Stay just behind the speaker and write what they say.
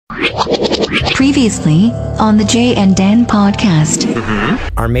Previously on the Jay and Dan podcast.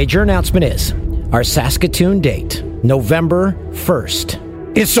 Our major announcement is our Saskatoon date, November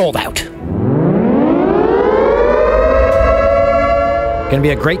 1st, is sold out. Going to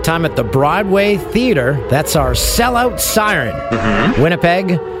be a great time at the Broadway Theater. That's our sellout siren.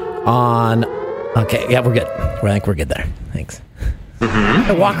 Winnipeg on... Okay, yeah, we're good. I think we're good there. Thanks.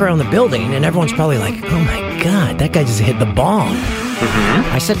 I walk around the building, and everyone's probably like, oh my God, that guy just hit the bomb.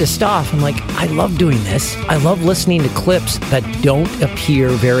 I said to Stoff, I'm like, I love doing this. I love listening to clips that don't appear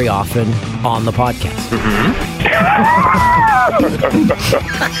very often on the podcast.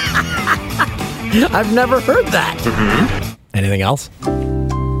 I've never heard that. Anything else?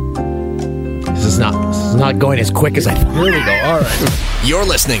 This is not going as quick as I thought. Here we go. All right. You're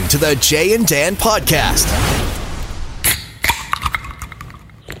listening to the Jay and Dan podcast.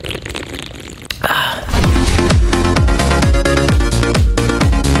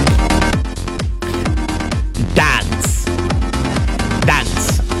 Dance.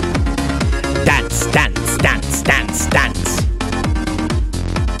 Dance. Dance, dance, dance, dance, dance.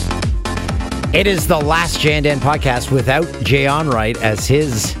 It is the last Jay and Dan podcast without Jay Onright, as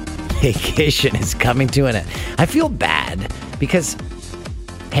his vacation is coming to an end. I feel bad because,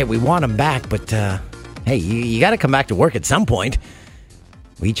 hey, we want him back, but hey, you got to come back to work at some point.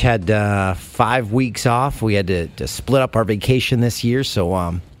 We each had 5 weeks off. We had to split up our vacation this year,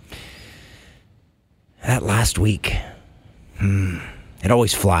 so that last week, it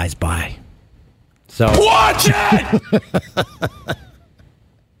always flies by. So Watch it!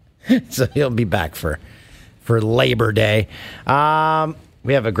 So he'll be back for Labor Day.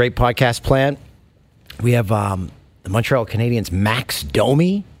 We have a great podcast plan. We have the Montreal Canadiens' Max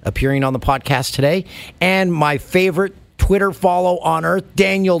Domi appearing on the podcast today. And my favorite Twitter follow on earth,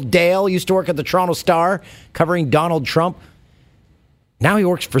 Daniel Dale, used to work at the Toronto Star covering Donald Trump. Now he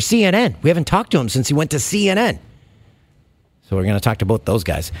works for CNN. We haven't talked to him since he went to CNN. So we're going to talk to both those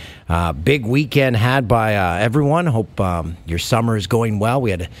guys. Big weekend had by everyone. Hope your summer is going well.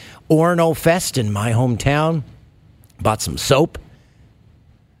 We had Orono Fest in my hometown. Bought some soap,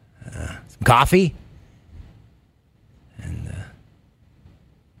 some coffee, and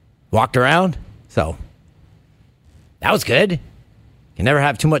walked around. So that was good. You never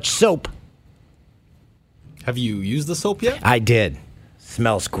have too much soap. Have you used the soap yet? I did.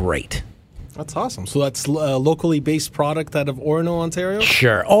 Smells great. That's awesome. So that's a locally based product out of Orono, Ontario?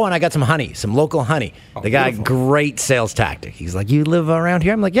 Sure. Oh, and I got some honey, some local honey. Oh, the guy, beautiful. great sales tactic. He's like, you live around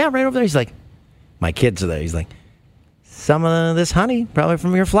here? I'm like, yeah, right over there. He's like, my kids are there. He's like, some of this honey, probably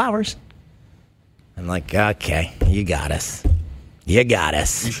from your flowers. I'm like, okay, you got us. You got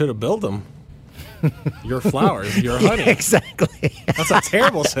us. You should have billed them. Your flowers, your honey. Exactly. That's a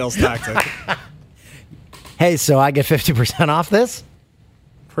terrible sales tactic. Hey, so I get 50% off this?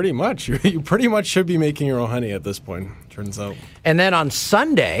 Pretty much. You pretty much should be making your own honey at this point, turns out. And then on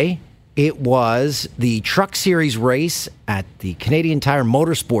Sunday, it was the Truck Series race at the Canadian Tire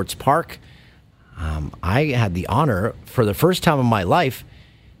Motorsports Park. I had the honor, for the first time in my life,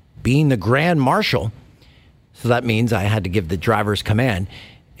 being the Grand Marshal. So that means I had to give the driver's command.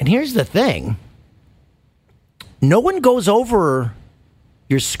 And here's the thing. No one goes over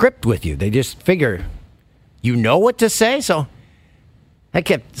your script with you. They just figure you know what to say. So I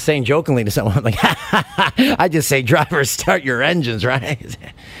kept saying jokingly to someone, like, I just say, drivers, start your engines, right?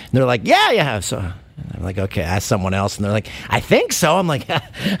 And they're like, yeah. So I'm like, okay, ask someone else. And they're like, I think so. I'm like,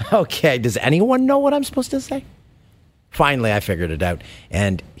 okay, does anyone know what I'm supposed to say? Finally, I figured it out.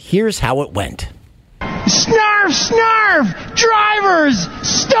 And here's how it went. Snarf, snarf! Drivers,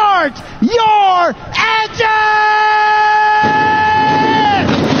 start your engine!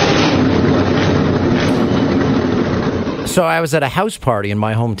 So I was at a house party in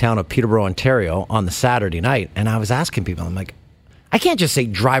my hometown of Peterborough, Ontario on the Saturday night, and I was asking people, I'm like, I can't just say,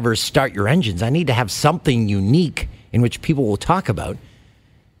 drivers, start your engines. I need to have something unique in which people will talk about.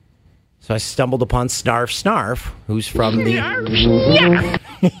 So I stumbled upon Snarf Snarf, who's from the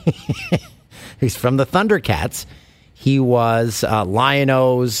he's from the Thundercats. He was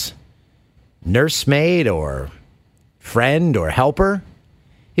Lion-O's nursemaid or friend or helper.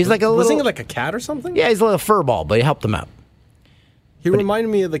 He's like a little... Was he like a cat or something? Yeah, he's a little furball, but he helped them out. He reminded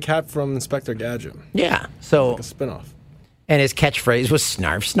me of the cat from Inspector Gadget. Yeah, so... Like a spinoff. And his catchphrase was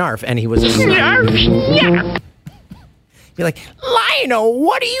Snarf Snarf, and he was a Snarf. Snarf. You're like, Lion-O,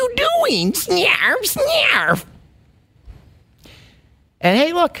 what are you doing? Snarf Snarf. And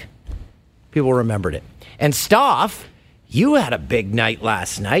hey, look, people remembered it. And Stoff, you had a big night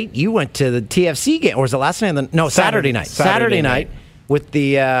last night. You went to the TFC game, or was it last night? No, Saturday night. Saturday night with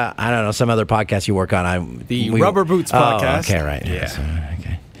the, I don't know, some other podcast you work on. The Rubber Boots podcast. Okay, right. Yeah. So,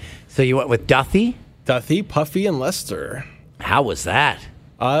 okay. So you went with Duthie? Duthie, Puffy, and Lester. How was that?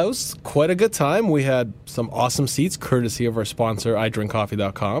 It was quite a good time. We had some awesome seats, courtesy of our sponsor,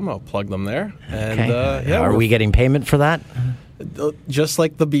 iDrinkCoffee.com. I'll plug them there. And Are we getting payment for that? Just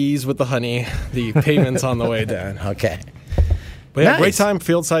like the bees with the honey, the payment's on the way, Dan. Okay. But yeah, Nice. great time,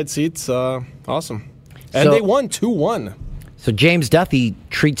 field-side seats, awesome. And So- they won 2-1. So James Duthie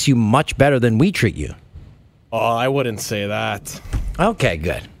treats you much better than we treat you. Oh, I wouldn't say that. Okay,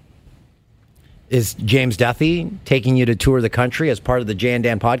 good. Is James Duthie taking you to tour the country as part of the Jay and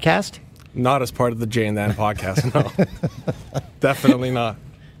Dan podcast? Not as part of the Jay and Dan podcast, no. Definitely not.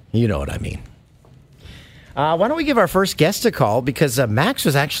 You know what I mean. Why don't we give our first guest a call? Because Max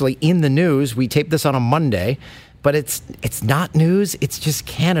was actually in the news. We taped this on a Monday, but it's not news. It's just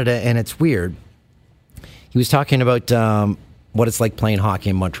Canada, and it's weird. He was talking about what it's like playing hockey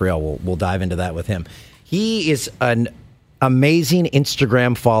in Montreal. We'll dive into that with him. He is an amazing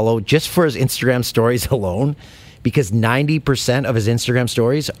Instagram follow just for his Instagram stories alone, because 90% of his Instagram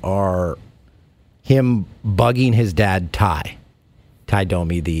stories are him bugging his dad, Ty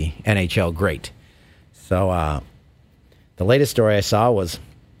Domi, the NHL great. So the latest story I saw was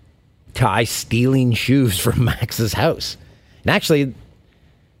Ty stealing shoes from Max's house. And actually,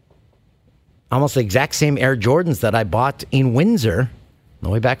 almost the exact same Air Jordans that I bought in Windsor on the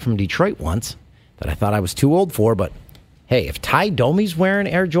way back from Detroit once that I thought I was too old for, but hey, if Ty Domi's wearing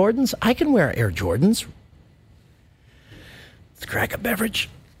Air Jordans, I can wear Air Jordans. Let's crack a beverage.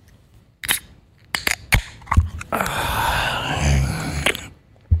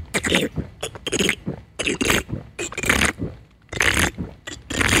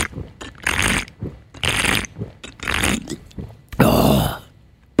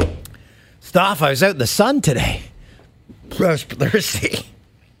 Stoff, I was out in the sun today. I was thirsty.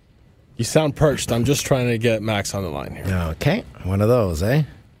 You sound perched. I'm just trying to get Max on the line here. Okay, one of those, eh?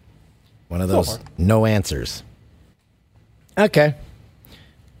 One of those no answers. Okay.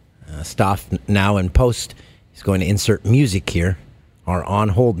 Stoff now in post. He's going to insert music here, our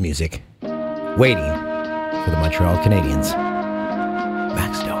on-hold music, waiting for the Montreal Canadiens.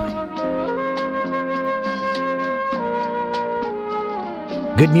 Max Domi.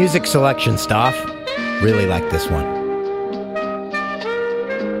 Good music selection, Stoff. Really like this one.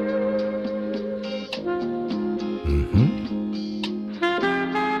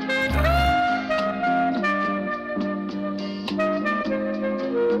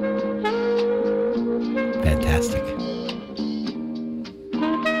 Fantastic.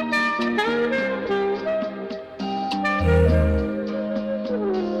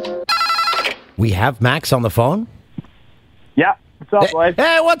 We have Max on the phone. Yeah. What's up, boys?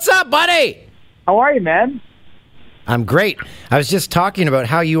 Hey, what's up, buddy? How are you, man? I'm great. I was just talking about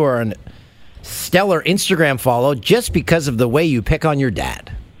how you are a stellar Instagram follow just because of the way you pick on your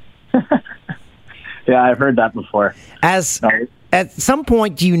dad. Yeah, I've heard that before. At some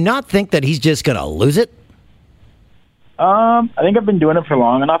point, do you not think that he's just going to lose it? I think I've been doing it for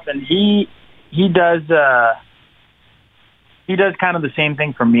long enough, and he does kind of the same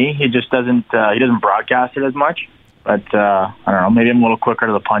thing for me. He just doesn't broadcast it as much. But I don't know, maybe I'm a little quicker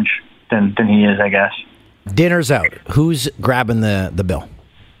to the punch than he is, I guess. Dinner's out. Who's grabbing the bill?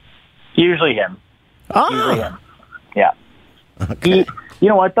 Usually him. Usually him. Yeah. Okay. You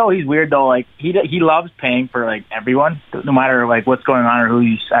know what though? He's weird though. Like he loves paying for like everyone, no matter like what's going on or who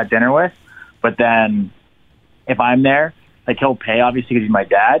he's at dinner with. But then if I'm there, like he'll pay obviously because he's my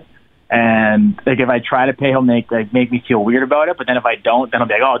dad. And like if I try to pay, he'll make me feel weird about it. But then if I don't, then I'll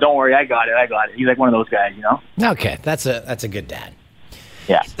be like, oh, don't worry, I got it. He's like one of those guys, you know? Okay, that's a good dad.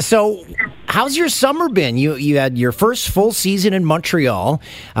 Yeah. So, how's your summer been? You had your first full season in Montreal.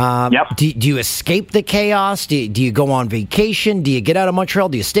 Yep. Do you escape the chaos? Do you go on vacation? Do you get out of Montreal?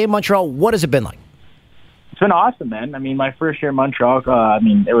 Do you stay in Montreal? What has it been like? It's been awesome, man. I mean, my first year in Montreal,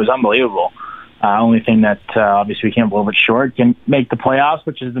 it was unbelievable. Only thing that obviously we came up a little bit short, didn't make the playoffs,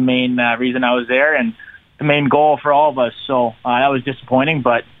 which is the main reason I was there and the main goal for all of us. So that was disappointing,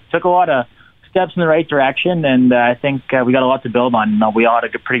 but took a lot of steps in the right direction, and I think we got a lot to build on. We all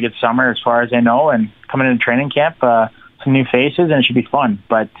had a pretty good summer as far as I know, and coming into training camp, some new faces, and it should be fun.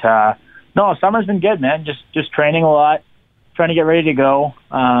 But no, summer's been good, man. Just training a lot, trying to get ready to go.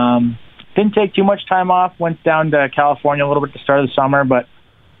 Didn't take too much time off. Went down to California a little bit at the start of the summer, but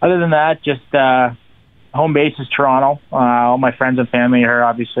other than that, just home base is Toronto. All my friends and family here.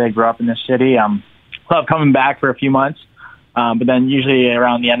 Obviously, I grew up in this city. Love coming back for a few months. But then usually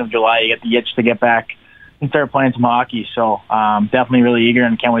around the end of July, you get the itch to get back and start playing some hockey. So definitely really eager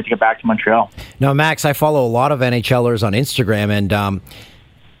and can't wait to get back to Montreal. Now, Max, I follow a lot of NHLers on Instagram, and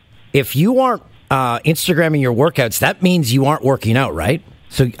if you aren't Instagramming your workouts, that means you aren't working out, right?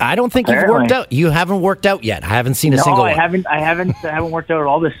 So I don't think you've worked out. You haven't worked out yet. I haven't seen a single one. I haven't worked out at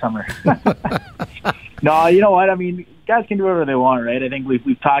all this summer. No, you know what? I mean, guys can do whatever they want, right? I think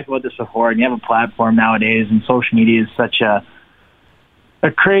we've talked about this before, and you have a platform nowadays, and social media is such a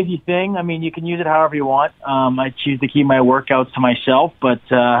crazy thing. I mean, you can use it however you want. I choose to keep my workouts to myself, but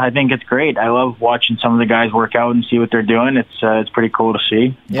I think it's great. I love watching some of the guys work out and see what they're doing. It's pretty cool to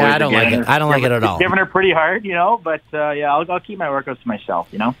see. Yeah, I don't like it. I don't like it at all. Giving her pretty hard, but yeah, I'll keep my workouts to myself,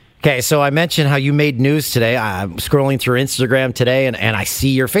 Okay, so I mentioned how you made news today. I'm scrolling through Instagram today, and I see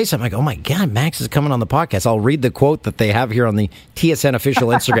your face. I'm like, oh, my God, Max is coming on the podcast. I'll read the quote that they have here on the TSN official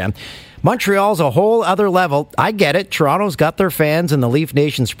Instagram. Montreal's a whole other level. I get it. Toronto's got their fans, and the Leaf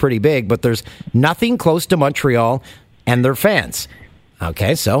Nation's pretty big, but there's nothing close to Montreal and their fans.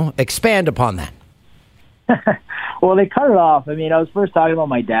 Okay, so expand upon that. Well, they cut it off. I mean, I was first talking about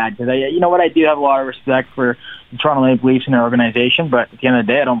my dad because I do have a lot of respect for the Toronto Maple Leafs and their organization, but at the end of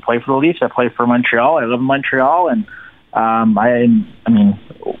the day, I don't play for the Leafs. I play for Montreal. I live in Montreal, and I mean,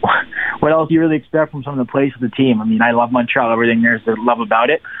 what else do you really expect from someone that plays for the team? I mean, I love Montreal. Everything there's to love about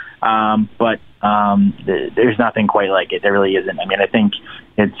it, but there's nothing quite like it. There really isn't. I mean, I think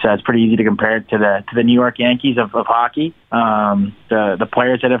it's pretty easy to compare it to the New York Yankees of hockey. The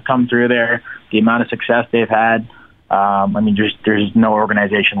players that have come through there, the amount of success they've had. I mean, there's no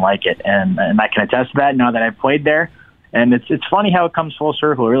organization like it, and I can attest to that now that I've played there. And it's funny how it comes full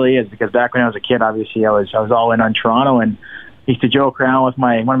circle. It really is, because back when I was a kid, obviously I was all in on Toronto, and I used to joke around with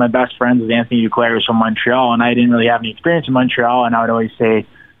one of my best friends was Anthony Duclair, who's from Montreal, and I didn't really have any experience in Montreal, and I would always say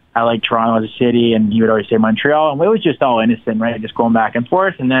I like Toronto as a city, and he would always say Montreal, and it was just all innocent, right? Just going back and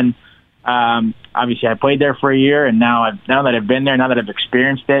forth, and then obviously I played there for a year, and now that I've been there, now that I've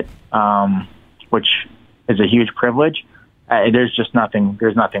experienced it, which is a huge privilege. There's just nothing.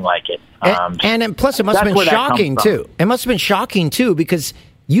 There's nothing like it. And plus, it must have been shocking too. It must have been shocking too, because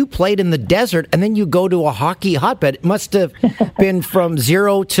you played in the desert and then you go to a hockey hotbed. It must have been from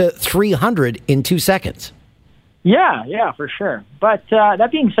 0 to 300 in 2 seconds. Yeah, for sure. But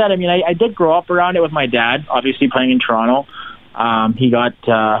that being said, I mean, I did grow up around it with my dad. Obviously, playing in Toronto, he got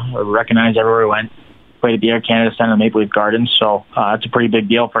recognized everywhere he went. Played at the Air Canada Centre, Maple Leaf Gardens, so that's a pretty big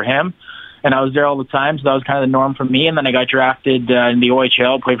deal for him. And I was there all the time, so that was kind of the norm for me. And then I got drafted in the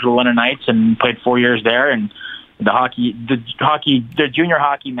OHL, played for the London Knights, and played 4 years there. And the junior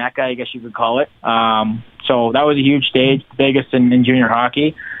hockey mecca, I guess you could call it. So that was a huge stage, the biggest in junior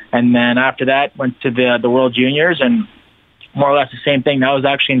hockey. And then after that, went to the World Juniors, and more or less the same thing. That was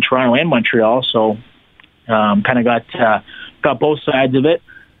actually in Toronto and Montreal, so kind of got both sides of it.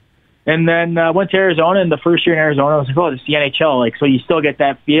 And then went to Arizona, and the first year in Arizona, I was like, oh, this is the NHL. Like, so you still get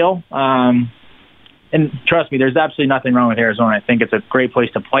that feel. And trust me, there's absolutely nothing wrong with Arizona. I think it's a great place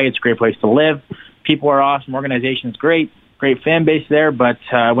to play. It's a great place to live. People are awesome. Organization is great. Great fan base there. But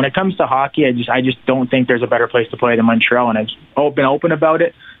when it comes to hockey, I just don't think there's a better place to play than Montreal. And I've been open about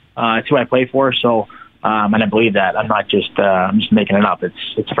it. It's who I play for. So, and I believe that. I'm not just, I'm just making it up.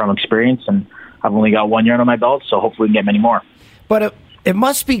 It's from experience, and I've only got 1 year under my belt, so hopefully we can get many more. But it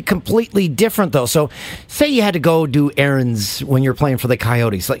must be completely different, though. So, say you had to go do errands when you're playing for the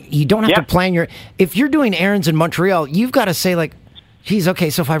Coyotes. Like, you don't have to plan if you're doing errands in Montreal, you've got to say, like, geez,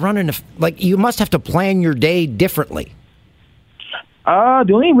 okay, so if I run into, like, you must have to plan your day differently.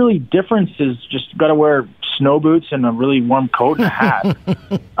 The only really difference is just got to wear snow boots and a really warm coat and a hat,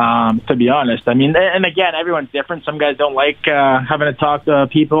 to be honest. I mean, and again, everyone's different. Some guys don't like having to talk to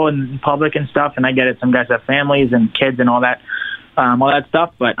people in public and stuff, and I get it. Some guys have families and kids and all that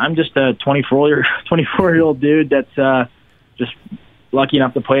stuff, but I'm just a 24-year-old dude that's just lucky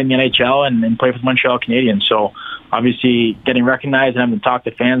enough to play in the NHL and play for the Montreal Canadiens. So obviously getting recognized and having to talk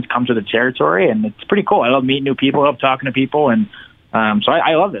to fans comes with the territory, and it's pretty cool. I love meeting new people, I love talking to people, and so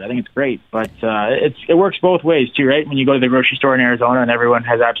I love it. I think it's great, but it works both ways too, right? When you go to the grocery store in Arizona and everyone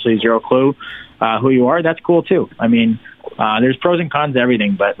has absolutely zero clue who you are, that's cool too. I mean, there's pros and cons to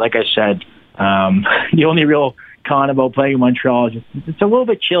everything, but like I said, the only real con about playing in Montreal is it's a little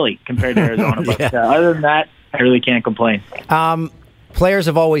bit chilly compared to Arizona, but other than that, I really can't complain. Players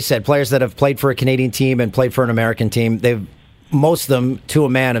have always said, players that have played for a Canadian team and played for an American team, most of them to a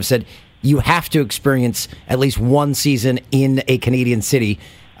man have said, you have to experience at least one season in a Canadian city.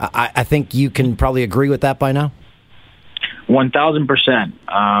 I think you can probably agree with that by now. 1,000%.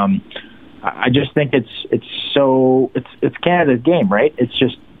 I just think it's Canada's game, right? It's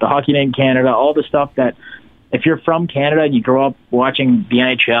just the hockey night in Canada, all the stuff that if you're from Canada and you grow up watching the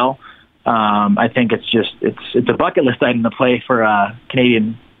NHL, I think it's a bucket list item to play for a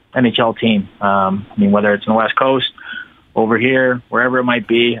Canadian NHL team. I mean, whether it's on the West Coast, over here, wherever it might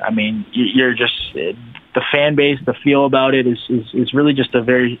be. I mean, you're just the fan base, the feel about it is really just a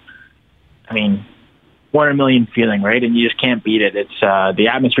very, I mean, 1 in a million feeling, right? And you just can't beat it. It's the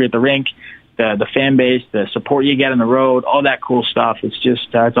atmosphere at the rink, the fan base, the support you get on the road, all that cool stuff. It's just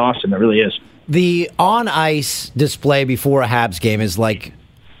it's awesome. It really is. The on-ice display before a Habs game is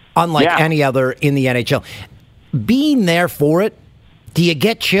unlike any other in the NHL. Being there for it, do you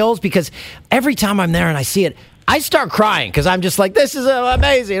get chills? Because every time I'm there and I see it, I start crying because I'm just like, this is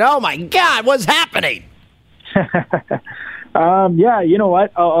amazing. Oh, my God, what's happening? Yeah, you know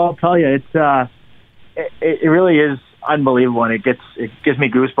what? I'll tell you, it really is unbelievable, and it gives me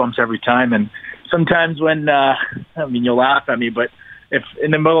goosebumps every time. And sometimes when you'll laugh at me, but if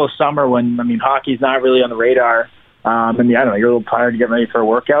in the middle of summer when hockey's not really on the radar, and I don't know, you're a little tired to get ready for a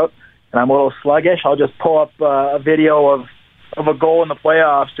workout, and I'm a little sluggish, I'll just pull up a video of a goal in the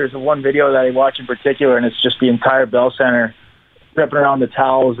playoffs. There's one video that I watch in particular, and it's just the entire Bell Center ripping around the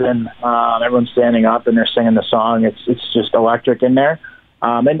towels, and everyone's standing up and they're singing the song. It's just electric in there.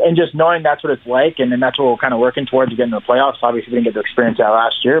 And just knowing that's what it's like, and then that's what we're kind of working towards to get into the playoffs. Obviously, we didn't get to experience that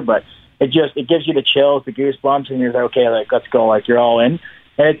last year, but it gives you the chills, the goosebumps, and you're like, okay, let's go, you're all in.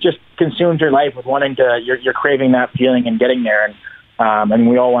 And it just consumes your life with wanting you're craving that feeling and getting there. And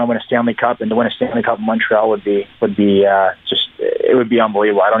we all want to win a Stanley Cup, and to win a Stanley Cup in Montreal would be just, it would be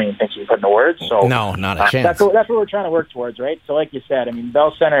unbelievable. I don't even think you can put into words. So no, not a chance. That's what we're trying to work towards, right? So like you said,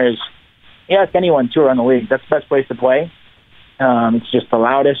 Bell Center is, ask anyone to around the league, that's the best place to play. It's just the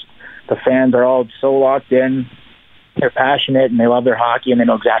loudest. The fans are all so locked in. They're passionate and they love their hockey and they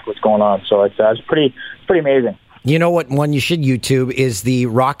know exactly what's going on. So it's pretty amazing. You know what one you should YouTube is the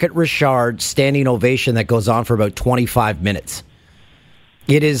Rocket Richard standing ovation that goes on for about 25 minutes.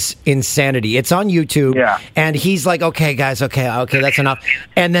 It is insanity. It's on YouTube. Yeah. And he's like, okay, guys, okay, that's enough.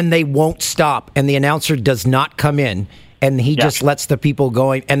 And then they won't stop. And the announcer does not come in. And he just lets the people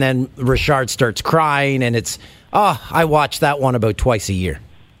going. And then Richard starts crying. And I watch that one about twice a year.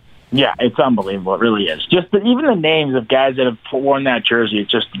 Yeah, it's unbelievable. It really is. Just even the names of guys that have worn that jersey, it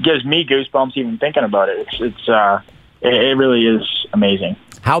just gives me goosebumps even thinking about it. It really is amazing.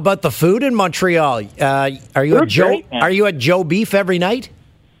 How about the food in Montreal? Are you at Joe Beef every night?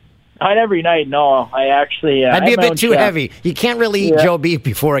 Not every night, no. I actually... That'd be a bit too heavy. You can't really eat Joe Beef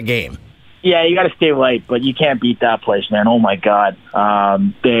before a game. Yeah, you got to stay light, but you can't beat that place, man. Oh, my God.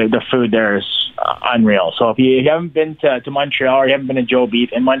 The food there is unreal. So if you haven't been to Montreal or you haven't been to Joe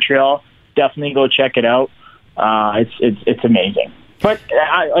Beef in Montreal, definitely go check it out. It's amazing. But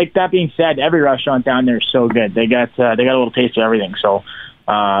like that being said, every restaurant down there is so good. They got a little taste of everything. So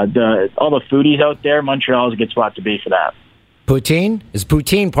all the foodies out there, Montreal is a good spot to be for that. Poutine? Is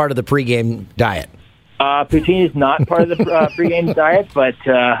poutine part of the pregame diet? Poutine is not part of the pregame diet, but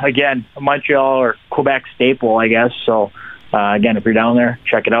again, a Montreal or Quebec staple, I guess. So again, if you're down there,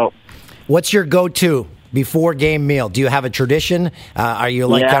 check it out. What's your go-to before game meal? Do you have a tradition? Are you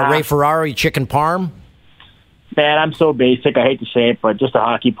like Ray Ferrari, chicken parm? Man, I'm so basic. I hate to say it, but just a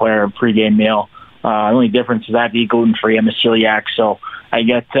hockey player pregame meal. The only difference is I have to eat gluten-free. I'm a celiac, so I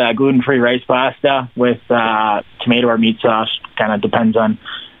get gluten-free rice pasta with tomato or meat sauce. Kind of depends on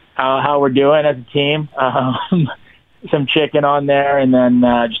how we're doing as a team. Some chicken on there, and then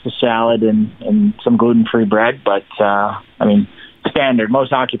just a salad and some gluten-free bread. But standard.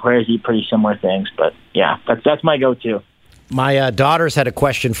 Most hockey players eat pretty similar things, but yeah, that's my go-to. My daughters had a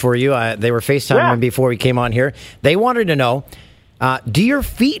question for you. They were FaceTiming before we came on here. They wanted to know, do your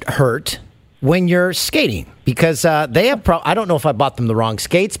feet hurt when you're skating? Because they have I don't know if I bought them the wrong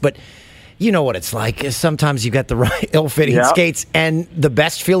skates, but you know what it's like. Sometimes you got the right ill-fitting skates, and the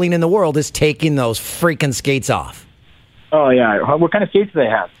best feeling in the world is taking those freaking skates off. Oh, yeah. What kind of skates do they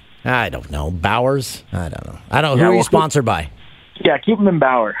have? I don't know. Bowers? I don't know. Who are you sponsored by? Yeah, keep them in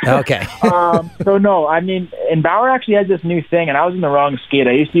Bauer. Okay. So no, and Bauer actually has this new thing, and I was in the wrong skate.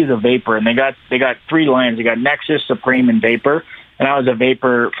 I used to use a Vapor, and they got 3 lines. They got Nexus, Supreme, and Vapor. And I was a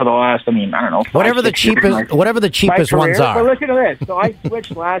Vapor for the last, I don't know. Whatever the cheapest ones are. But listen to this. So I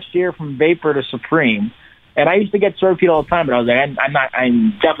switched last year from Vapor to Supreme, and I used to get sore feet all the time, but I was like,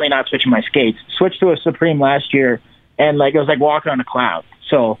 I'm definitely not switching my skates. Switched to a Supreme last year, and it was like walking on a cloud.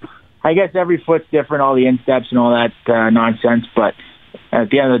 So I guess every foot's different, all the insteps and all that nonsense. But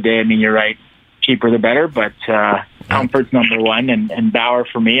at the end of the day, you're right. Cheaper the better, but comfort's number one. And Bauer,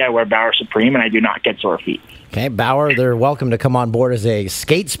 for me, I wear Bauer Supreme, and I do not get sore feet. Okay, Bauer, they're welcome to come on board as a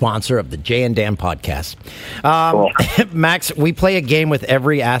skate sponsor of the Jay and Dan podcast. Cool. Max, we play a game with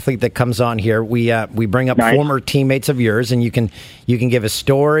every athlete that comes on here. We bring up former teammates of yours, and you can give a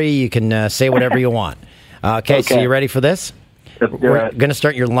story. You can say whatever you want. Okay, so you ready for this? We're going to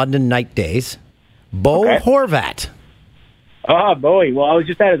start your London night days. Bo Horvat. Oh, Bowie. Well, I was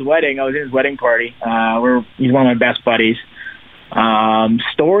just at his wedding. I was in his wedding party. He's one of my best buddies.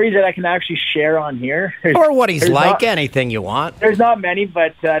 Stories that I can actually share on here. Or what he's like, anything you want. There's not many,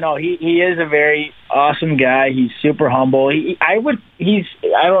 but no, he is a very awesome guy. He's super humble. I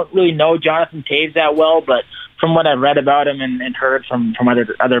don't really know Jonathan Taves that well, but from what I've read about him and heard from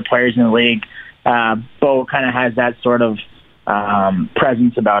other players in the league, Bo kind of has that sort of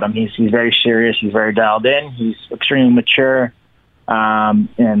presence about him. He's very serious. He's very dialed in. He's extremely mature.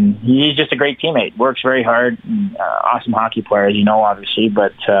 And he's just a great teammate. Works very hard. And, awesome hockey player, as you know, obviously.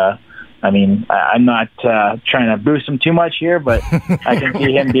 But I'm not trying to boost him too much here, but I can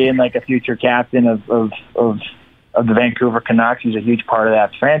see him being like a future captain of the Vancouver Canucks. He's a huge part of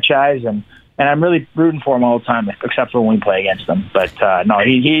that franchise, and I'm really rooting for him all the time, except for when we play against them. But no,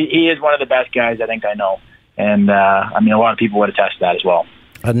 he is one of the best guys I think I know, and a lot of people would attest to that as well.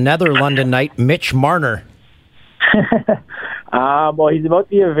 Another London night, Mitch Marner. Well, he's about to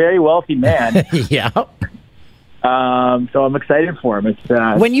be a very wealthy man. Yeah. So I'm excited for him.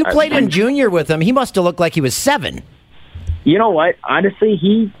 It's when you played in junior with him, he must have looked like he was 7. You know what? Honestly,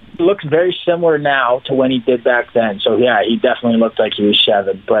 he looks very similar now to when he did back then. So yeah, he definitely looked like he was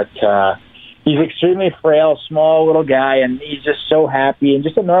 7. But he's extremely frail, small little guy, and he's just so happy and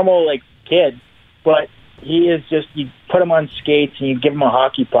just a normal kid. But he is just, you put him on skates and you give him a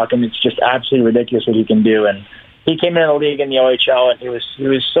hockey puck, and it's just absolutely ridiculous what he can do. And he came into the league in the OHL, and he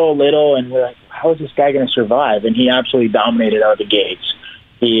was so little, and we're like, how is this guy going to survive? And he absolutely dominated out of the gates.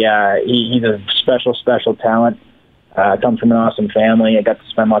 He's a special talent. Comes from an awesome family. I got to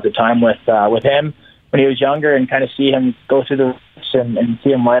spend lots of time with him when he was younger, and kind of see him go through the ranks and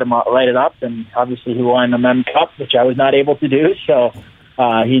see him light it up. And obviously, he won the Mem Cup, which I was not able to do. So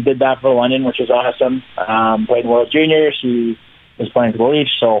he did that for London, which was awesome. Played World Juniors. He was playing for the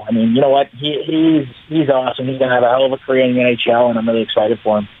Leafs. So, I mean, you know what? He's awesome. He's going to have a hell of a career in the NHL, and I'm really excited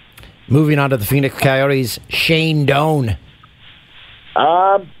for him. Moving on to the Phoenix Coyotes, Shane Doan.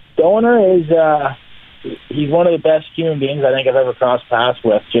 Doner is he's one of the best human beings I think I've ever crossed paths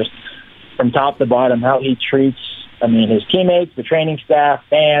with, just from top to bottom, how he treats, his teammates, the training staff,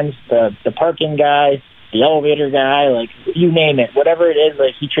 fans, the parking guy, the elevator guy, you name it. Whatever it is,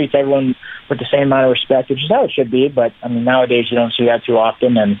 he treats everyone with the same amount of respect, which is how it should be. But, nowadays you don't see that too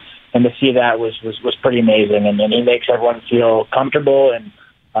often, and to see that was pretty amazing. And he makes everyone feel comfortable and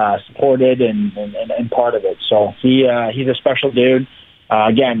supported and part of it. So he's a special dude.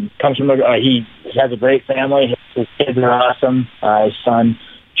 Again, comes from he has a great family. His kids are awesome. His son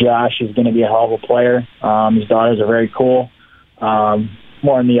Josh is going to be a hell of a player. His daughters are very cool.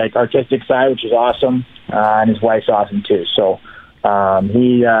 More on the artistic side, which is awesome, and his wife's awesome too. So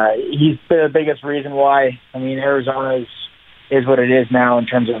he's the biggest reason why. Arizona is what it is now in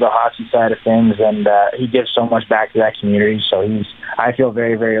terms of the hockey side of things, and he gives so much back to that community. So I feel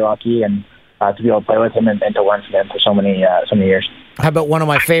very, very lucky and to be able to play with him and to learn from him for so many years. How about one of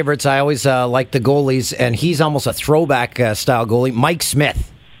my favorites? I always like the goalies, and he's almost a throwback style goalie, Mike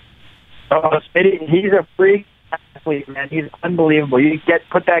Smith. Oh, he's a freak athlete, man. He's unbelievable. You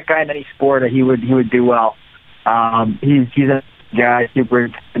put that guy in any sport, he would do well. He's a guy, super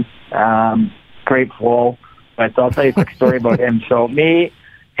intense, great flow. But I'll tell you a quick story about him. So me,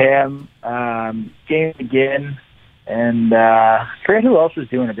 him, James McGinn, and I forget who else was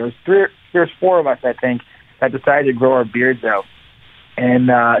doing it. There was 4 of us, I think, that decided to grow our beards out. And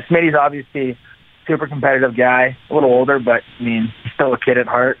Smitty's obviously a super competitive guy, a little older, but he's still a kid at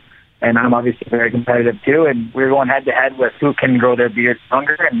heart. And I'm obviously very competitive too. And we were going head to head with who can grow their beard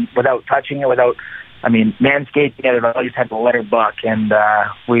longer and without touching it, manscaping it. I just had to let her buck. And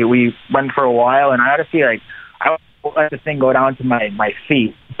we went for a while. And I honestly, I let the thing go down to my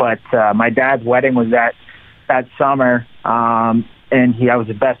feet. But my dad's wedding was that summer. And I was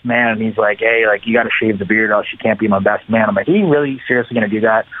the best man, and he's like, hey, you got to shave the beard, else you can't be my best man. I'm like, are you really seriously going to do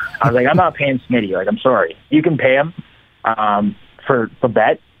that? I was like, I'm not paying Smitty. I'm sorry. You can pay him for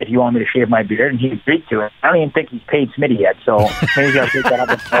bet if you want me to shave my beard, and he agreed to it. I don't even think he's paid Smitty yet, so maybe I'll take that up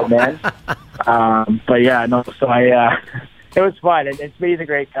with the man. But yeah, no. So it was fun, and Smitty's a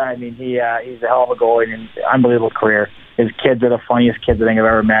great guy. He's a hell of a goalie and an unbelievable career. His kids are the funniest kids I think I've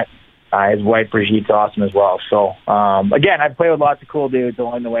ever met. His wife Brigitte's awesome as well. So again, I've played with lots of cool dudes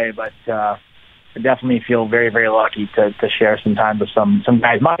along the way, but I definitely feel very, very lucky to share some time with some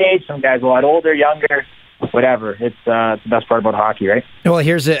guys my age, some guys a lot older, younger, whatever. It's the best part about hockey, right? Well,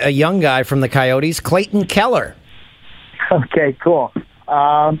 here's a young guy from the Coyotes, Clayton Keller. Okay, cool.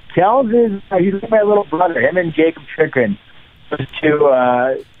 Kells he's like my little brother. Him and Jacob Chikrin those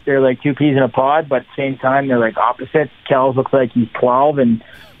two, they're like two peas in a pod, but at the same time, they're like opposites. Kels looks like he's 12, and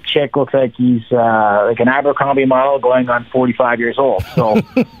Chick looks like he's like an Abercrombie model going on 45 years old. So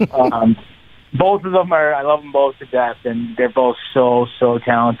both of them I love them both to death, and they're both so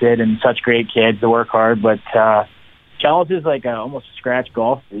talented and such great kids to work hard. But Kels is like almost a scratch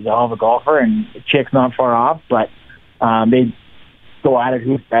golf. He's a hell of a golfer, and Chick's not far off, but they go at it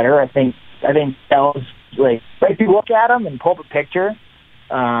who's better. I think Kels, like if you look at him and pull up a picture,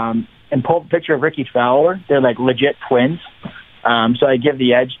 of Ricky Fowler, they're like legit twins. So I give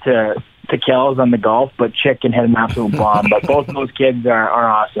the edge to Kels on the golf, but Chick can hit an absolute bomb. But both of those kids are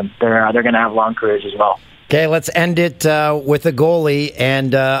awesome. They're going to have long careers as well. Okay, let's end it with a goalie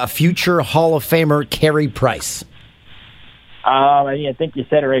and a future Hall of Famer, Carey Price. I think you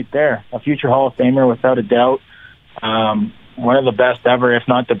said it right there. A future Hall of Famer, without a doubt. One of the best ever, if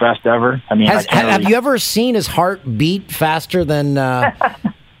not the best ever. I mean, have you ever seen his heart beat faster than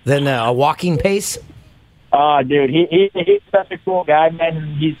a walking pace? Oh, dude, he's such a cool guy,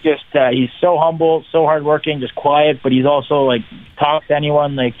 man. He's just he's so humble, so hardworking, just quiet, but he's also like talks to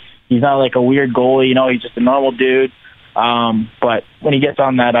anyone. Like he's not like a weird goalie, he's just a normal dude. But when he gets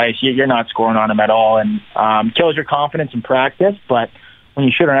on that ice, you're not scoring on him at all, and kills your confidence in practice. But when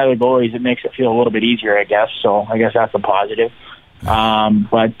you shoot on other goalies, it makes it feel a little bit easier, I guess. So I guess that's a positive.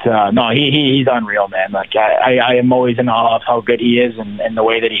 No, he's unreal, man. Like I am always in awe of how good he is and the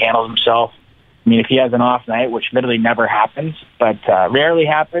way that he handles himself. I mean, if he has an off night, which literally never happens, but rarely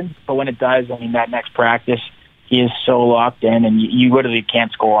happens, but when it does, I mean, that next practice, he is so locked in, and you literally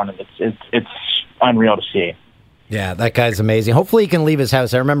can't score on him. It's unreal to see. Yeah, that guy's amazing. Hopefully he can leave his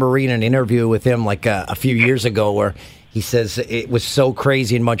house. I remember reading an interview with him like a few years ago where he says it was so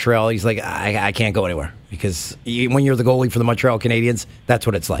crazy in Montreal. He's like, I can't go anywhere because when you're the goalie for the Montreal Canadiens, that's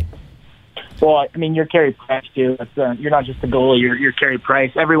what it's like. Well, I mean, you're Carey Price, too. You're not just a goalie. You're Carey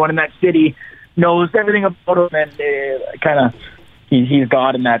Price. Everyone in that city knows everything about him, and he's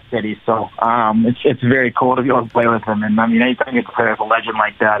God in that city. So it's very cool to be able to play with him. And I mean, anytime you get to play with a legend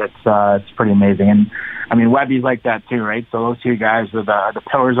like that, it's pretty amazing. And I mean, Webby's like that too, right? So those two guys are the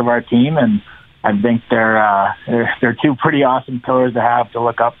pillars of our team, and I think they're two pretty awesome pillars to have to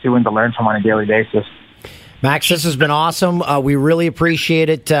look up to and to learn from on a daily basis. Max, this has been awesome. We really appreciate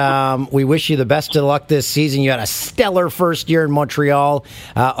it. We wish you the best of luck this season. You had a stellar first year in Montreal.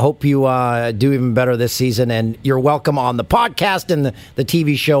 Hope you do even better this season. And you're welcome on the podcast and the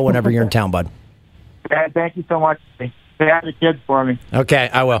TV show whenever you're in town, bud. Thank you so much. Say hi to the kids for me. Okay,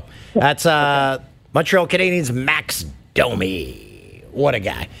 I will. That's Montreal Canadiens' Max Domi. What a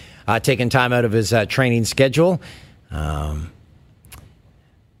guy. Taking time out of his training schedule.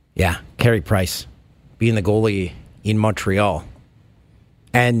 Carey Price. Being the goalie in Montreal.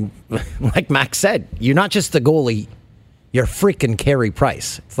 And like Max said, you're not just the goalie, you're freaking Carey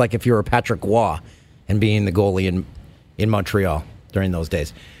Price. It's like if you were Patrick Waugh and being the goalie in Montreal during those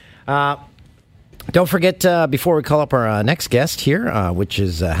days. Don't forget, before we call up our next guest here, which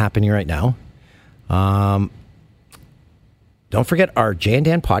is happening right now, don't forget our Jay and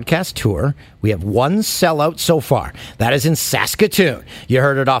Dan podcast tour. We have one sellout so far. That is in Saskatoon. You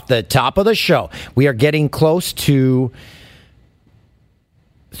heard it off the top of the show. We are getting close to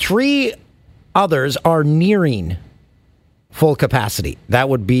 3 others are nearing full capacity. That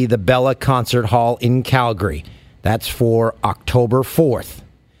would be the Bella Concert Hall in Calgary. That's for October 4th.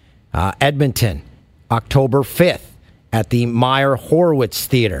 Edmonton, October 5th at the Meyer Horowitz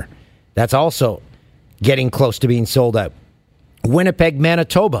Theater. That's also getting close to being sold out. Winnipeg,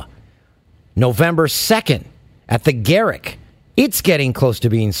 Manitoba, November 2nd at the Garrick. It's getting close to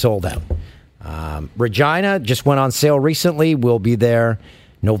being sold out. Regina just went on sale recently. We'll be there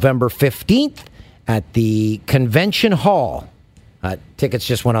November 15th at the Convention Hall. Tickets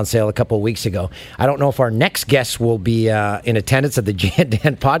just went on sale a couple of weeks ago. I don't know if our next guest will be in attendance at the Jay and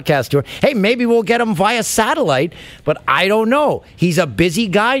Dan podcast tour. Hey, maybe we'll get him via satellite, but I don't know. He's a busy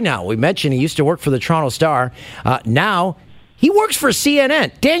guy now. We mentioned he used to work for the Toronto Star. Now he works for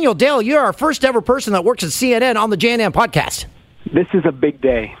CNN. Daniel Dale, you're our first ever person that works at CNN on the Jay and Dan podcast. This is a big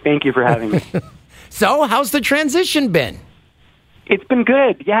day. Thank you for having me. So, how's the transition been? It's been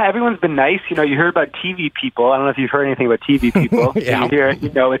good. Yeah, everyone's been nice. You hear about TV people. I don't know if you've heard anything about TV people. Yeah. You hear,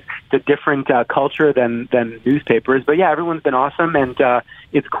 it's a different culture than newspapers. But yeah, everyone's been awesome, and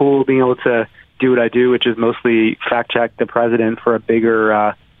it's cool being able to do what I do, which is mostly fact check the president for a bigger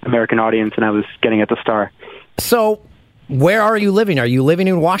American audience than I was getting at the Star. So, where are you living? Are you living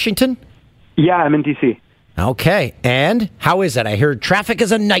in Washington? Yeah, I'm in D.C. Okay. And how is it? I heard traffic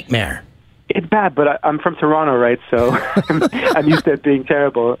is a nightmare. It's bad, but I'm from Toronto, right? So I'm used to it being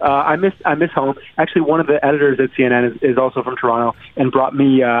terrible. I miss home. Actually, one of the editors at CNN is also from Toronto and brought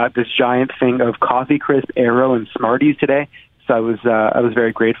me this giant thing of Coffee Crisp, Aero, and Smarties today. So I was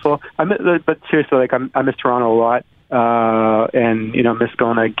very grateful. But seriously, like I miss Toronto a lot, and miss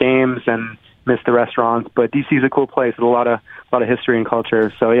going to games and miss the restaurants. But DC is a cool place with a lot of history and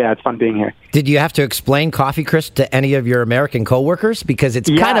culture. So yeah, it's fun being here. Did you have to explain Coffee Crisp to any of your American coworkers? Because it's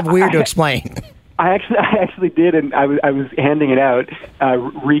kind of weird to explain. I actually did, and I was handing it out,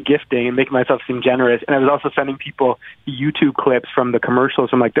 re-gifting and making myself seem generous. And I was also sending people YouTube clips from the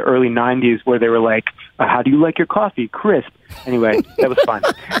commercials from like the early 90s where they were like, how do you like your coffee? Crisp. Anyway, that was fun.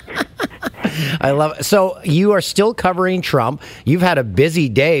 I love it. So you are still covering Trump. You've had a busy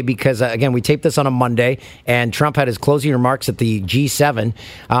day because, again, we taped this on a Monday, and Trump had his closing remarks at the G7.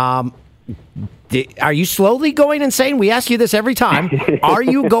 Are you slowly going insane? We ask you this every time. Are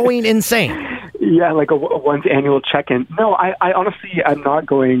you going insane? Yeah, like a once annual check-in. No, I honestly, I'm not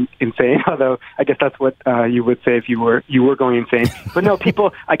going insane. Although I guess that's what you would say if you were going insane. But no,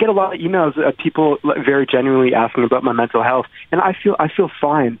 I get a lot of emails of people very genuinely asking about my mental health, and I feel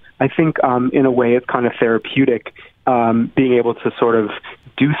fine. I think in a way it's kind of therapeutic being able to sort of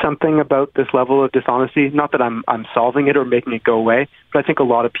do something about this level of dishonesty. Not that I'm solving it or making it go away, but I think a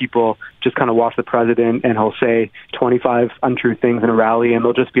lot of people just kind of watch the president and he'll say 25 untrue things in a rally and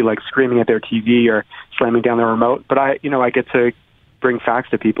they'll just be like screaming at their TV or slamming down their remote. But I get to bring facts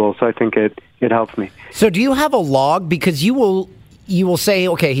to people, so I think it helps me. So do you have a log? Because you will say,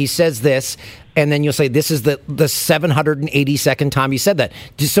 okay, he says this, and then you'll say this is the 782nd time he said that.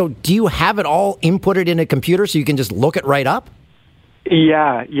 So do you have it all inputted in a computer so you can just look it right up?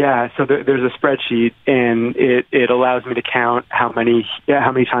 Yeah. So there's a spreadsheet, and it allows me to count how many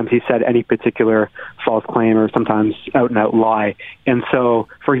times he said any particular false claim or sometimes out and out lie. And so,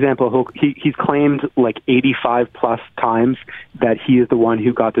 for example, he's claimed like 85 plus times that he is the one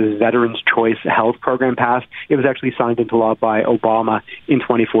who got this Veterans Choice Health Program passed. It was actually signed into law by Obama in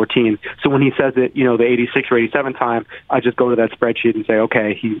 2014. So when he says it, the 86 or 87 time, I just go to that spreadsheet and say,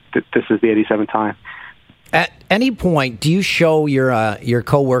 okay, this is the 87th time. At any point, do you show your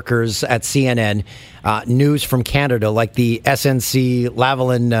coworkers at CNN news from Canada, like the SNC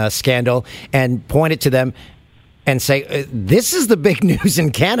Lavalin scandal, and point it to them and say, "This is the big news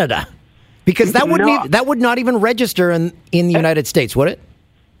in Canada," because that would not even register in the United States, would it?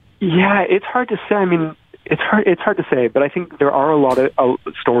 Yeah, it's hard to say. I mean, it's hard to say, but I think there are a lot of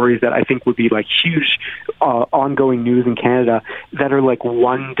stories that I think would be like huge ongoing news in Canada that are like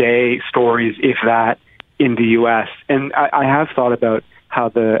one day stories, if that, in the U.S. And I have thought about how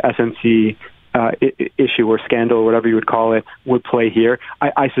the SNC issue or scandal, or whatever you would call it, would play here.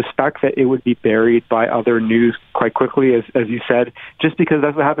 I suspect that it would be buried by other news quite quickly, as you said, just because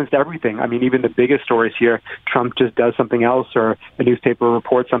that's what happens to everything. I mean, even the biggest stories here, Trump just does something else, or a newspaper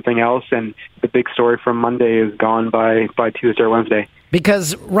reports something else, and the big story from Monday is gone by Tuesday or Wednesday.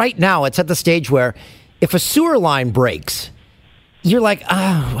 Because right now it's at the stage where if a sewer line breaks, you're like,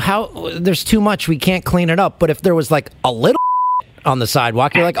 how there's too much, we can't clean it up. But if there was like a little on the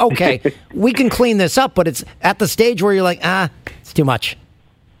sidewalk, you're like, okay, we can clean this up. But it's at the stage where you're like, it's too much.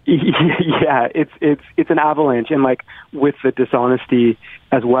 Yeah, it's an avalanche, and like with the dishonesty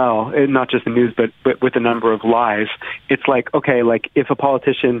as well, and not just the news, but with the number of lies. It's like, okay, like if a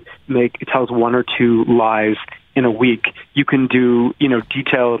politician tells one or two lies in a week, you can do,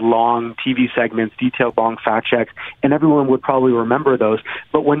 detailed long TV segments, detailed long fact checks, and everyone would probably remember those.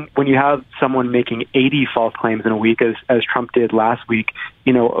 But when you have someone making 80 false claims in a week, as Trump did last week,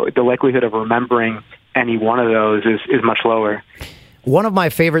 the likelihood of remembering any one of those is much lower. One of my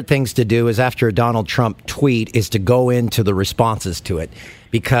favorite things to do is after a Donald Trump tweet is to go into the responses to it,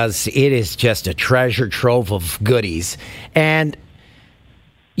 because it is just a treasure trove of goodies. And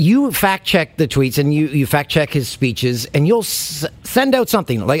you fact check the tweets, and you fact check his speeches, and you'll send out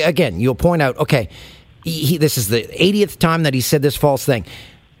something like, again, you'll point out, okay, this is the 80th time that he said this false thing.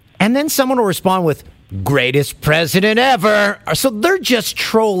 And then someone will respond with, greatest president ever. So they're just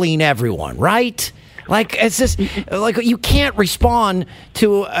trolling everyone, right? Like, it's just like you can't respond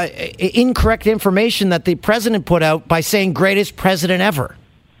to incorrect information that the president put out by saying greatest president ever.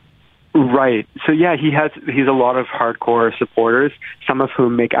 Right. So yeah, he's a lot of hardcore supporters, some of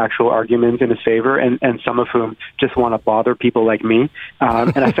whom make actual arguments in his favor, and some of whom just want to bother people like me.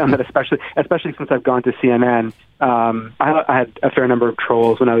 And I found that especially since I've gone to CNN, I had a fair number of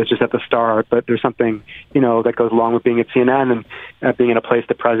trolls when I was just at the Star, but there's something, that goes along with being at CNN and being in a place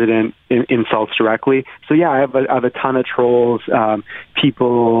the president insults directly. So yeah, I have a ton of trolls,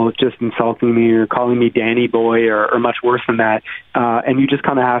 people just insulting me or calling me Danny Boy or much worse than that. And you just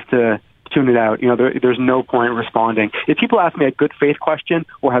kind of have to tune it out. There's no point responding. If people ask me a good faith question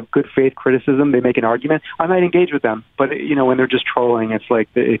or have good faith criticism, they make an argument, I might engage with them. But, when they're just trolling, it's like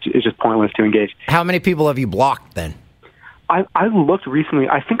it's just pointless to engage. How many people have you blocked then? I looked recently.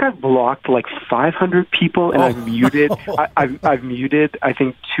 I think I've blocked like 500 people, and I've muted. I've muted, I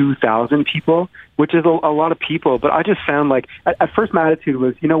think, 2,000 people, which is a lot of people. But I just found at first my attitude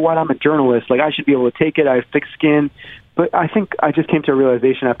was, you know what, I'm a journalist. Like, I should be able to take it. I have thick skin. But I think I just came to a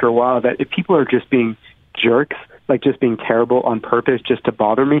realization after a while that if people are just being jerks, like just being terrible on purpose just to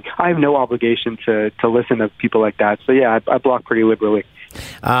bother me, I have no obligation to listen to people like that. So yeah, I block pretty liberally.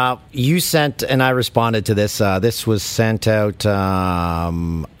 You sent, and I responded to this. This was sent out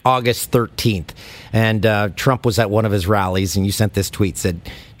August 13th, and Trump was at one of his rallies, and you sent this tweet. Said,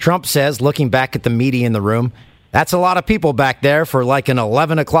 Trump says, looking back at the media in the room, that's a lot of people back there for like an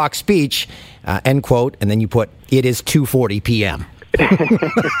 11 o'clock speech, end quote. And then you put, it is 2:40 p.m.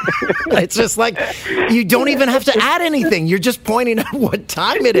 It's just like, you don't even have to add anything. You're just pointing out what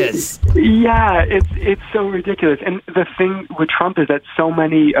time it is. Yeah, it's so ridiculous. And the thing with Trump is that so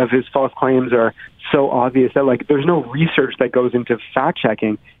many of his false claims are so obvious that there's no research that goes into fact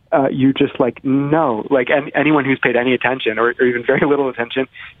checking. You just know, anyone who's paid any attention or even very little attention,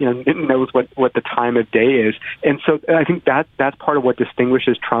 knows what the time of day is. And so I think that's part of what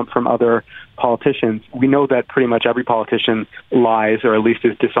distinguishes Trump from other politicians. We know that pretty much every politician lies, or at least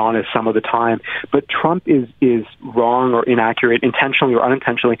is dishonest some of the time. But Trump is wrong or inaccurate, intentionally or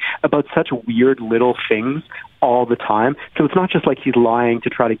unintentionally, about such weird little things all the time. So it's not just like he's lying to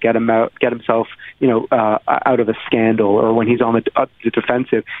try to get himself, out of a scandal, or when he's on the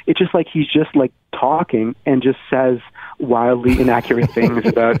defensive. It's just like he's just talking and just says wildly inaccurate things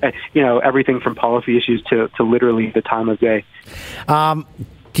about everything from policy issues to literally the time of day.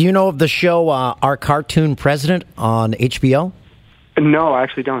 Do you know of the show Our Cartoon President on HBO? No, I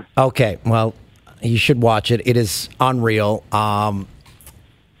actually don't. Okay, well, you should watch it. It is unreal.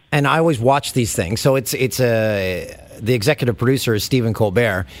 And I always watch these things. So the executive producer is Stephen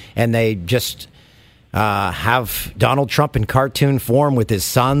Colbert, and they just have Donald Trump in cartoon form with his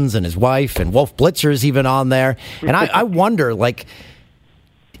sons and his wife, and Wolf Blitzer is even on there. And I wonder,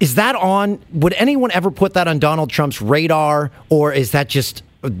 is that on? Would anyone ever put that on Donald Trump's radar, or is that just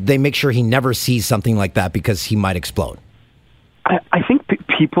they make sure he never sees something like that because he might explode? I think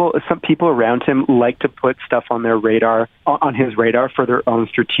some people around him like to put stuff on their radar, on his radar, for their own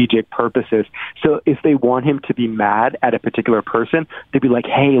strategic purposes. So if they want him to be mad at a particular person, they'd be like,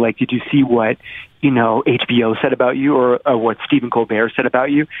 "Hey, did you see what HBO said about you, or what Stephen Colbert said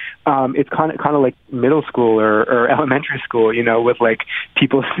about you?" It's kind of like middle school or elementary school, with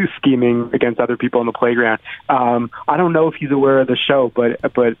people scheming against other people on the playground. I don't know if he's aware of the show, but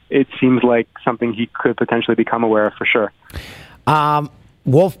it seems like something he could potentially become aware of for sure.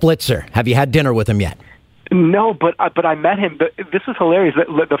 Wolf Blitzer, have you had dinner with him yet? No, but I met him. This was hilarious.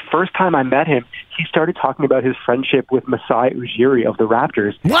 The first time I met him, he started talking about his friendship with Masai Ujiri of the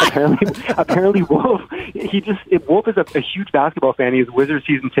Raptors. What? Apparently Wolf, Wolf is a huge basketball fan. He has Wizards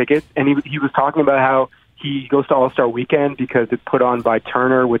season tickets, and he was talking about how he goes to All-Star Weekend because it's put on by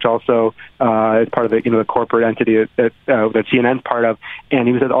Turner, which also is part of the corporate entity that CNN's part of. And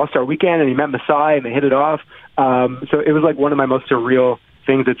he was at All-Star Weekend, and he met Masai, and they hit it off. So it was one of my most surreal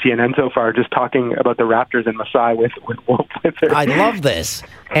things at CNN so far, just talking about the Raptors and Masai with Wolf Blitzer. I love this.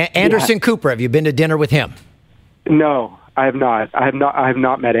 Anderson Cooper, have you been to dinner with him? No, I have not. I have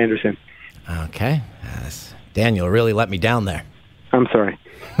not met Anderson. Okay. Daniel really let me down there. I'm sorry.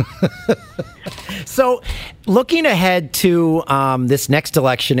 So, looking ahead to this next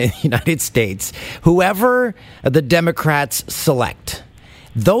election in the United States, whoever the Democrats select,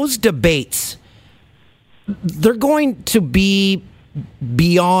 those debates, they're going to be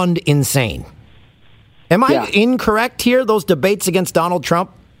beyond insane. Am I incorrect here? Those debates against Donald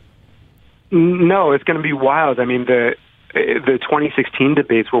Trump? No, it's going to be wild. I mean, the 2016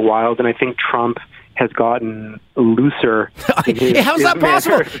 debates were wild, and I think Trump has gotten looser. How's that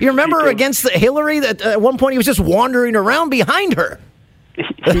possible? You remember against Hillary that at one point he was just wandering around behind her.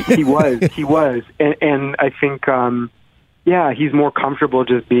 He was. And I think, he's more comfortable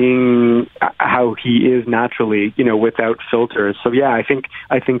just being how he is naturally, without filters. So I think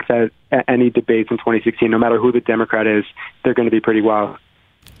that any debates in 2016, no matter who the Democrat is, they're going to be pretty wild.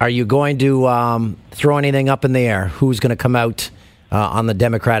 Are you going to throw anything up in the air? Who's going to come out on the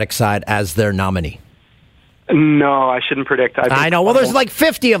Democratic side as their nominee? No, I shouldn't predict. I know. Well, there's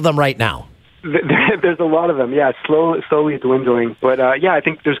 50 of them right now. There's a lot of them, slowly dwindling. But, I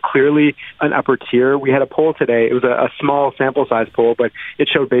think there's clearly an upper tier. We had a poll today. It was a small sample size poll, but it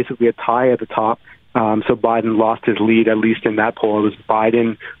showed basically a tie at the top. So Biden lost his lead, at least in that poll. It was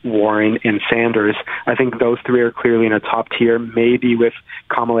Biden, Warren, and Sanders. I think those three are clearly in a top tier, maybe with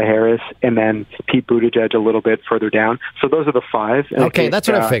Kamala Harris and then Pete Buttigieg a little bit further down. So those are the five. And Okay, that's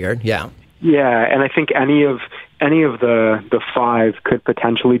what I figured. Yeah. Yeah, and I think any of the five could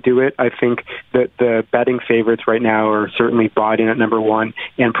potentially do it. I think that the betting favorites right now are certainly Biden at number one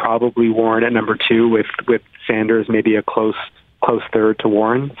and probably Warren at number two, with Sanders maybe a close third to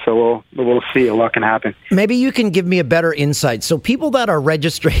Warren. So we'll see. A lot can happen. Maybe you can give me a better insight. So people that are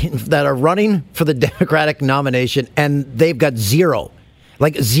registering, that are running for the Democratic nomination, and they've got zero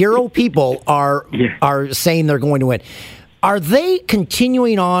people are saying they're going to win. Are they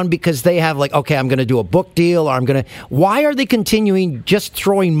continuing on because they have okay, I'm going to do a book deal, or why are they continuing just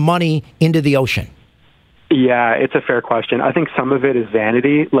throwing money into the ocean? Yeah, it's a fair question. I think some of it is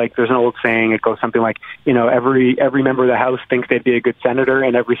vanity. Like, there's an old saying, it goes something like, every member of the House thinks they'd be a good senator,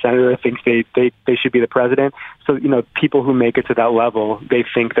 and every senator thinks they should be the president. So, people who make it to that level, they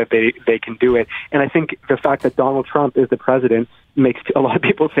think that they can do it. And I think the fact that Donald Trump is the president makes a lot of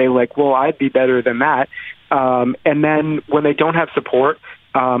people say, well, I'd be better than that. And then when they don't have support,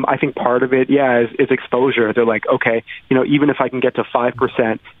 I think part of it, is exposure. They're like, okay, even if I can get to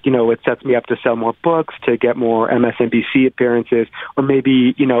 5%, it sets me up to sell more books, to get more MSNBC appearances, or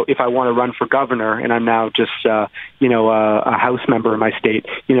maybe, if I want to run for governor and I'm now just, a House member in my state,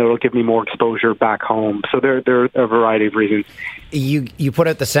 it'll give me more exposure back home. So there are a variety of reasons. You put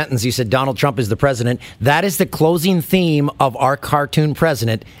out the sentence, you said Donald Trump is the president. That is the closing theme of our cartoon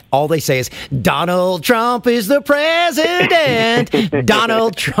president. All they say is, Donald Trump is the president.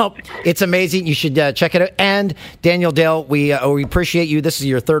 Donald Trump. It's amazing. You should check it out. And Daniel Dale, we appreciate you. This is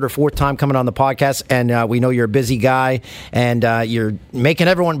your third or fourth time coming on the podcast, and we know you're a busy guy, and you're making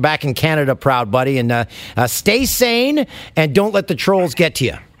everyone back in Canada proud, buddy. And stay sane, and don't let the trolls get to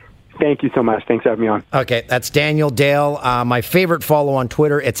you. Thank you so much. Thanks for having me on. Okay, that's Daniel Dale. My favorite follow on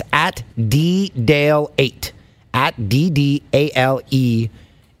Twitter, it's at @DDale8. At DDALE8.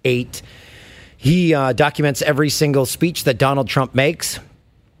 He documents every single speech that Donald Trump makes.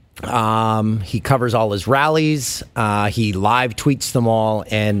 He covers all his rallies. He live tweets them all.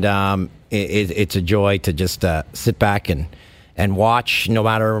 And it's a joy to just sit back and watch, no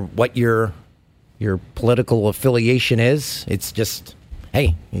matter what your political affiliation is. It's just...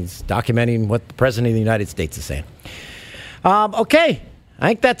 hey, he's documenting what the President of the United States is saying. Okay, I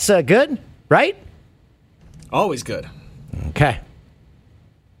think that's good, right? Always good. Okay.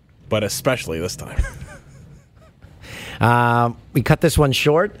 But especially this time. We cut this one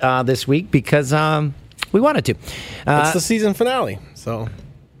short this week because we wanted to. It's the season finale, so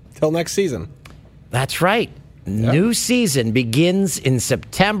till next season. That's right. Yep. New season begins in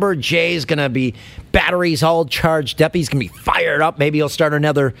September. Jay's going to be batteries all charged up. He's going to be fired up. Maybe he'll start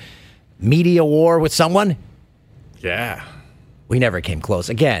another media war with someone. Yeah. We never came close.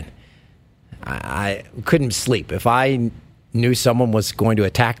 Again, I couldn't sleep. If I knew someone was going to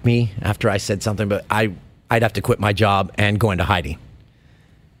attack me after I said something, but I'd have to quit my job and go into hiding.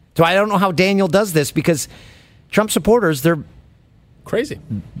 So I don't know how Daniel does this, because Trump supporters, they're crazy.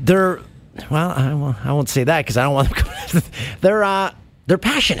 Well, I won't say that because I don't want them. They're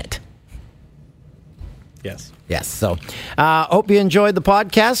passionate. Yes. Yes. So, hope you enjoyed the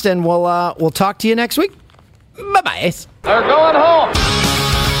podcast, and we'll talk to you next week. Bye bye. They're going home.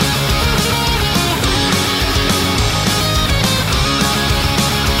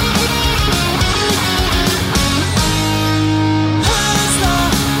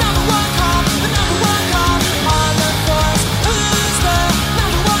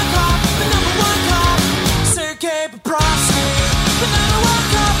 Say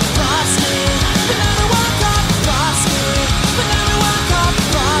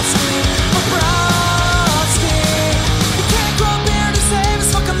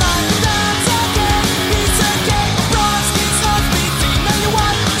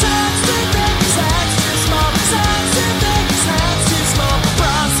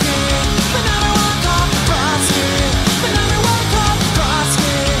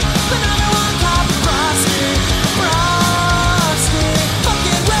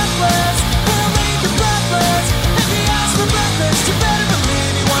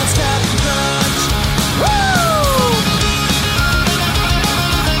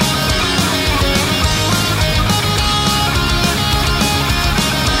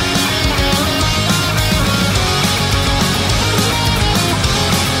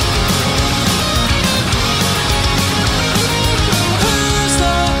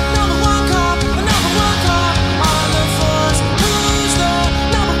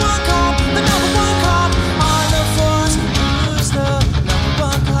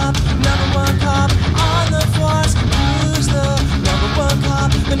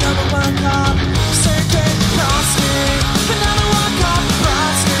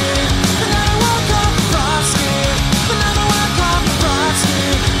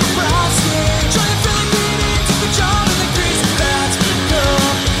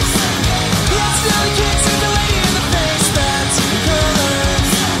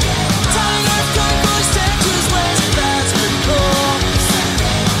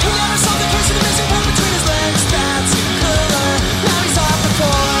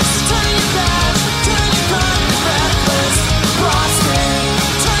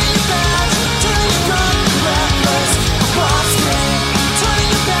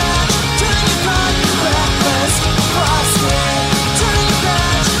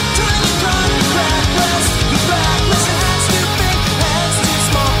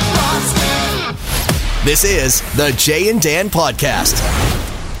This is the Jay and Dan Podcast.